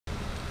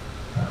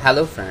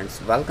Hello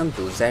friends, welcome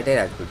to ZA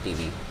Rajput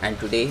TV, and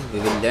today we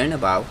will learn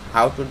about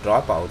how to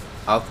drop out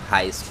of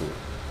high school.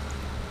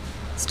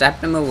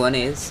 Step number 1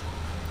 is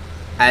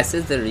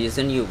assess the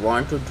reason you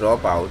want to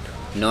drop out.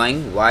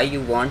 Knowing why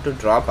you want to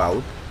drop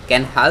out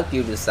can help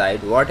you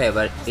decide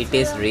whatever it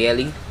is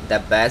really the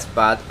best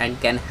path and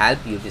can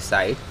help you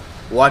decide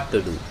what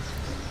to do.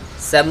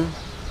 Some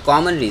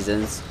common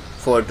reasons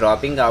for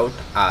dropping out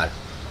are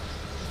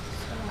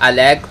a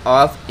lack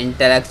of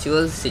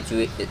intellectual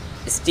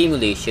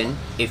stimulation.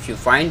 If you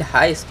find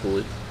high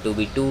school to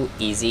be too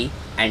easy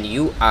and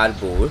you are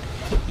bored,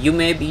 you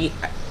may be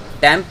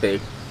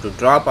tempted to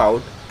drop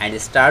out and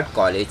start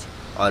college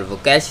or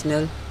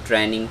vocational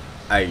training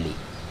early.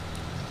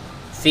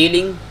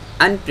 Feeling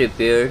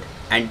unprepared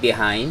and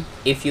behind.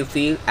 If you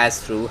feel as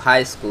through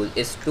high school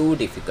is too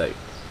difficult,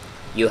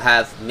 you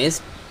have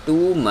missed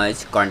too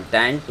much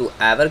content to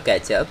ever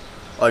catch up,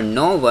 or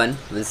no one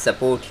will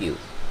support you.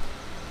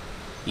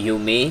 You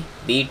may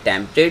be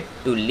tempted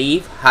to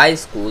leave high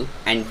school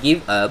and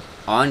give up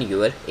on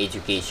your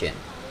education.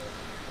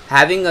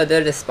 Having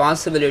other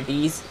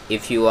responsibilities.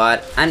 If you are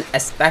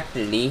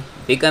unexpectedly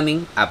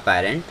becoming a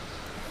parent,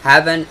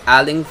 have an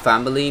ailing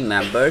family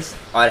members,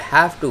 or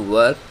have to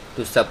work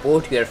to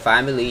support your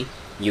family,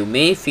 you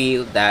may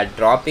feel that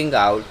dropping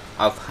out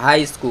of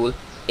high school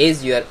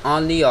is your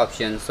only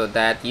option so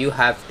that you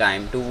have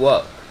time to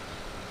work.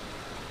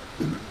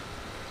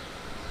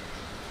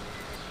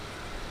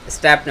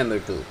 Step number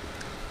 2.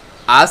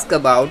 Ask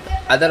about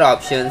other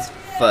options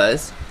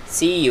first.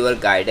 See your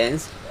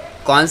guidance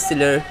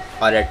counselor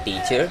or a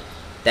teacher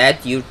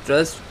that you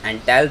trust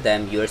and tell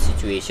them your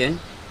situation.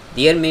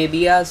 There may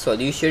be a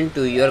solution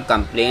to your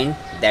complaint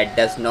that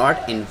does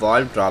not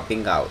involve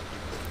dropping out.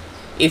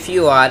 If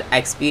you are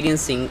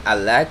experiencing a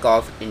lack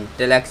of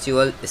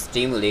intellectual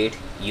stimulate,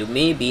 you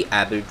may be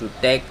able to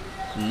take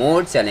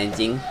more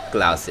challenging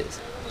classes.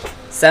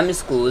 Some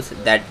schools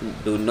that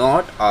do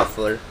not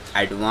offer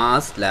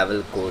advanced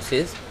level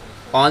courses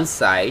on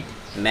site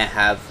may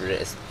have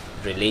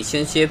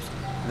relationships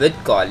with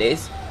college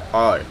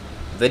or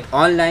with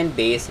online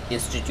based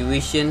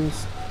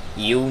institutions.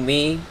 You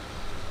may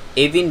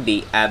even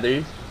be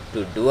able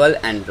to dual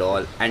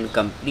enroll and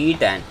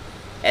complete an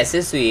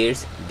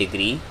associate's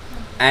degree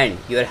and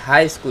your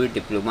high school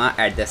diploma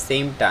at the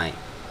same time.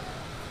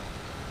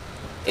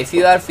 If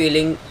you are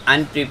feeling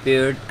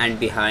unprepared and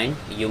behind,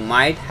 you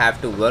might have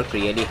to work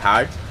really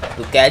hard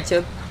to catch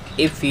up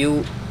if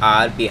you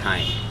are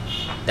behind.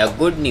 The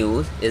good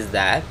news is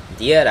that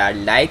there are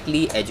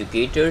likely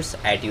educators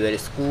at your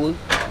school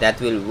that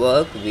will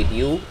work with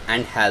you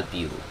and help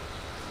you,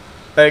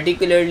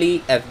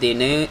 particularly if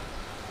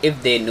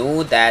they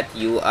know that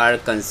you are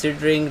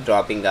considering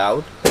dropping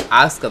out.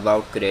 Ask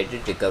about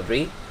credit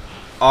recovery,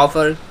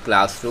 offer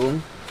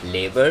classroom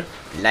labor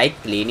like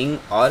cleaning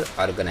or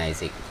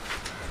organizing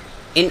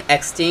in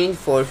exchange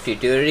for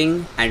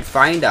tutoring, and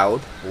find out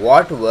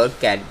what work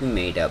can be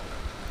made up.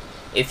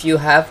 If you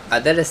have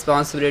other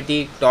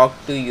responsibility, talk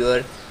to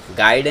your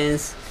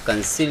guidance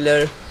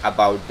counselor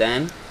about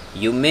them.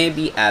 You may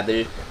be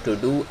able to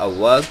do a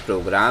work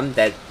program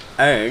that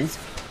earns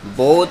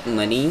both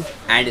money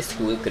and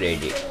school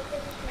credit.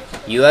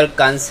 Your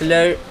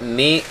counselor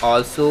may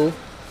also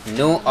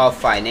know of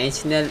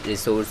financial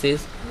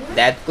resources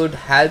that could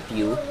help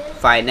you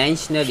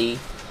financially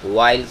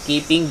while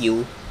keeping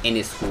you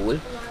in school.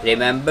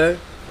 Remember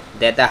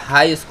that the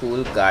high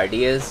school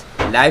guardian's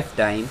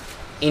lifetime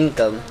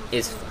income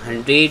is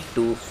 100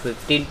 to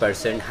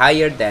 15%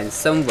 higher than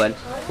someone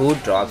who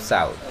drops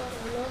out.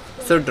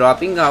 So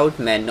dropping out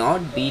may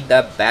not be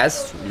the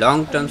best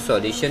long-term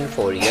solution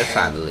for your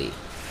family.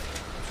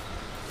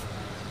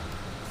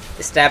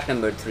 Step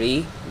number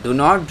 3. Do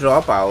not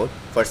drop out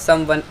for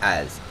someone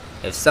else.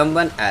 If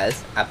someone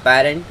else, a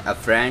parent, a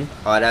friend,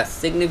 or a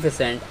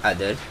significant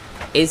other,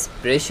 is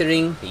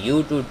pressuring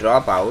you to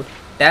drop out,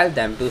 tell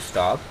them to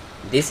stop.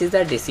 This is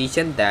a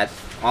decision that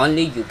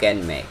only you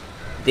can make.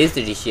 This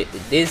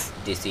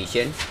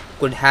decision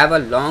could have a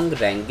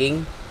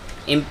long-ranging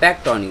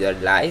impact on your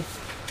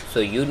life,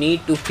 so you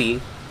need to feel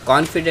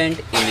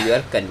confident in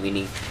your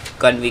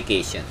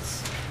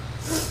convictions.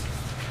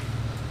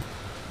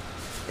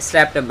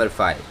 Step number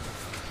 5.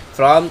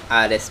 From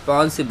a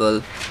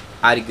responsible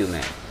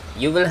argument.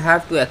 You will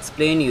have to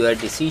explain your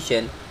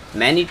decision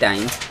many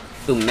times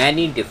to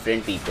many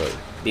different people.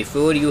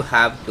 Before you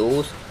have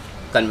those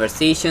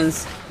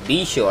conversations,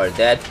 be sure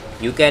that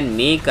you can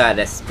make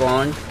a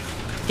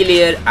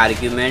clear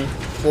argument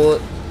for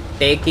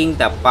taking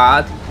the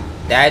path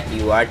that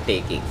you are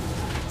taking.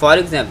 For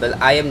example,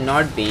 I am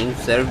not being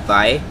served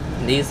by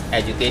this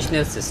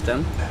educational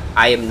system.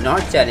 I am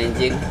not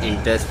challenging,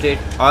 interested,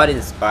 or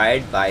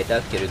inspired by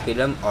the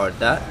curriculum or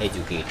the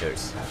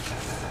educators.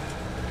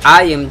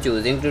 I am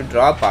choosing to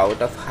drop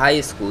out of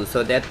high school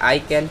so that I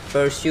can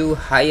pursue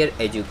higher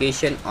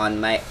education on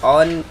my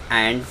own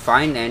and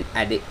find an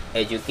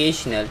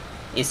educational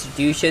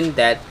institution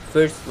that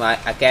fits my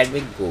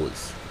academic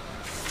goals.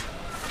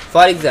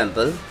 For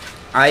example,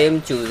 I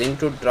am choosing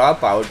to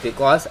drop out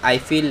because I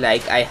feel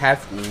like I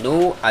have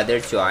no other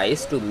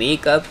choice to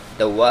make up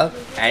the work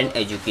and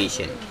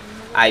education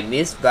I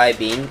missed by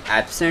being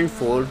absent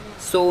for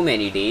so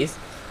many days.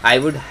 I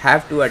would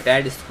have to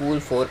attend school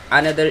for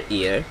another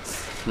year.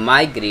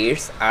 My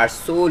grades are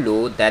so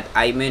low that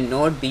I may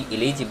not be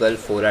eligible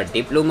for a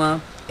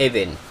diploma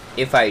even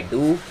if I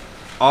do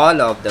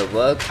all of the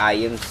work I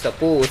am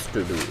supposed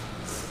to do.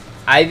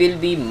 I will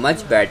be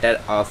much better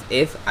off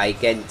if I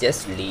can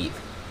just leave,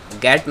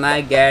 get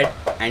my get,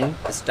 and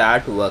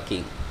start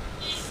working.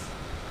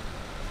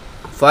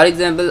 For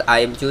example, I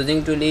am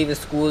choosing to leave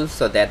school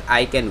so that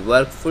I can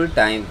work full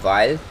time.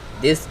 While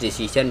this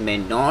decision may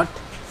not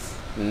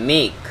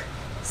make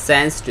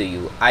sense to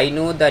you, I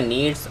know the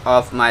needs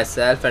of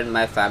myself and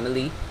my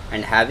family,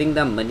 and having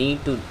the money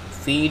to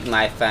feed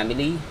my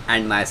family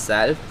and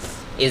myself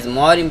is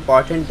more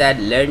important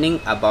than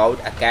learning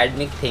about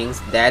academic things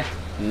that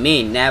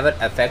may never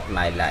affect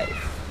my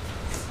life.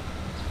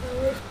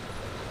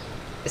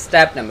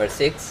 Step number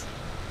 6,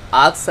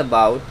 asks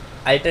about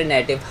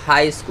alternative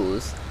high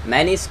schools.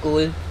 Many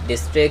school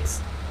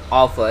districts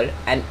offer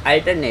an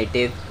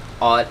alternative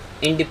or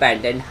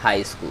independent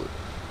high school.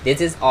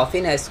 This is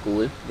often a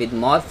school with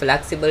more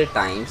flexible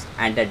times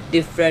and a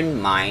different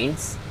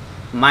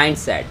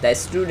mindset. The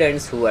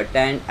students who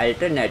attend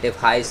alternative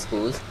high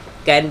schools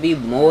can be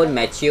more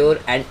mature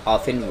and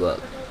often work.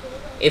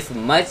 If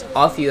much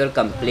of your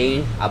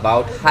complaint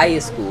about high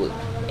school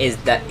is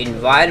the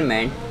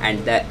environment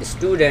and the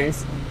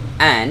students,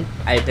 an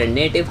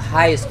alternative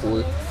high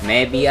school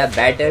may be a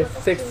better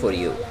fit for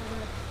you.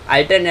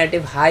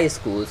 Alternative high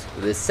schools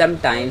will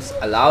sometimes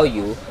allow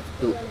you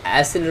to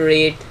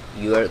accelerate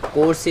your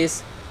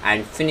courses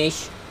and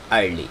finish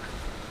early.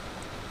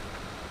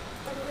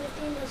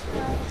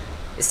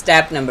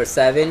 Step number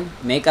 7,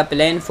 make a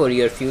plan for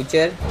your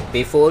future.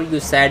 Before you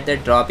set the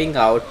dropping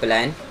out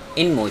plan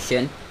in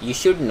motion, you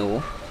should know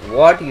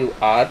what you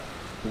are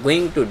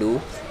going to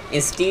do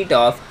instead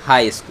of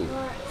high school.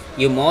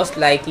 You most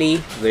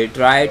likely will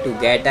try to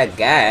get a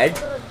GAD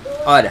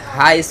or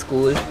high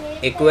school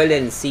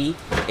equivalency.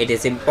 It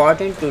is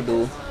important to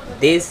do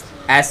this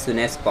as soon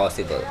as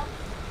possible.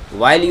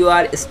 While you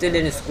are still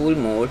in school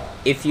mode,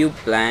 if you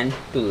plan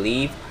to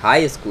leave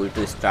high school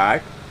to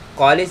start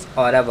college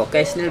or a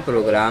vocational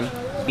program,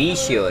 be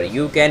sure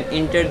you can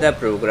enter the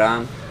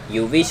program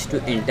you wish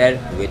to enter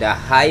with a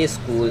high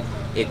school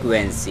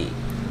equivalency.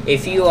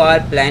 If you are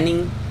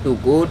planning to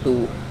go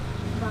to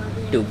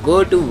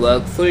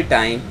work full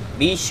time,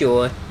 be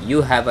sure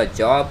you have a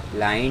job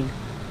lined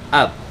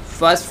up.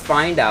 First,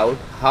 find out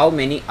how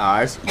many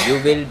hours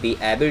you will be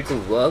able to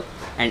work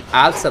and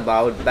ask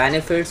about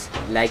benefits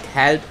like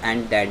health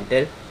and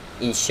dental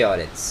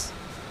insurance.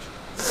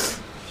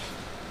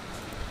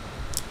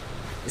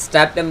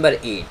 Step number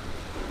 8,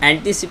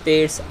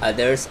 anticipates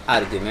others'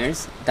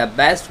 arguments. The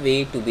best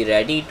way to be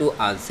ready to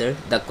answer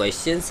the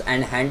questions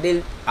and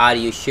handle "are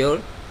you sure?"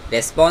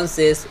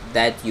 responses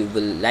that you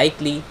will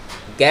likely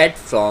get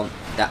from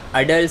the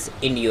adults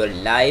in your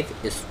life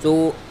is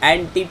to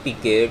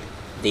anticipate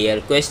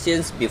their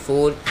questions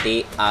before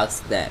they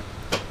ask them.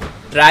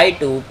 Try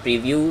to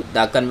preview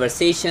the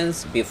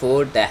conversations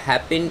before they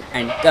happen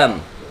and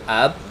come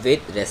up with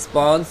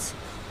response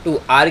to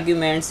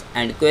arguments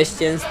and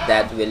questions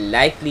that will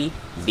likely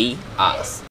be asked.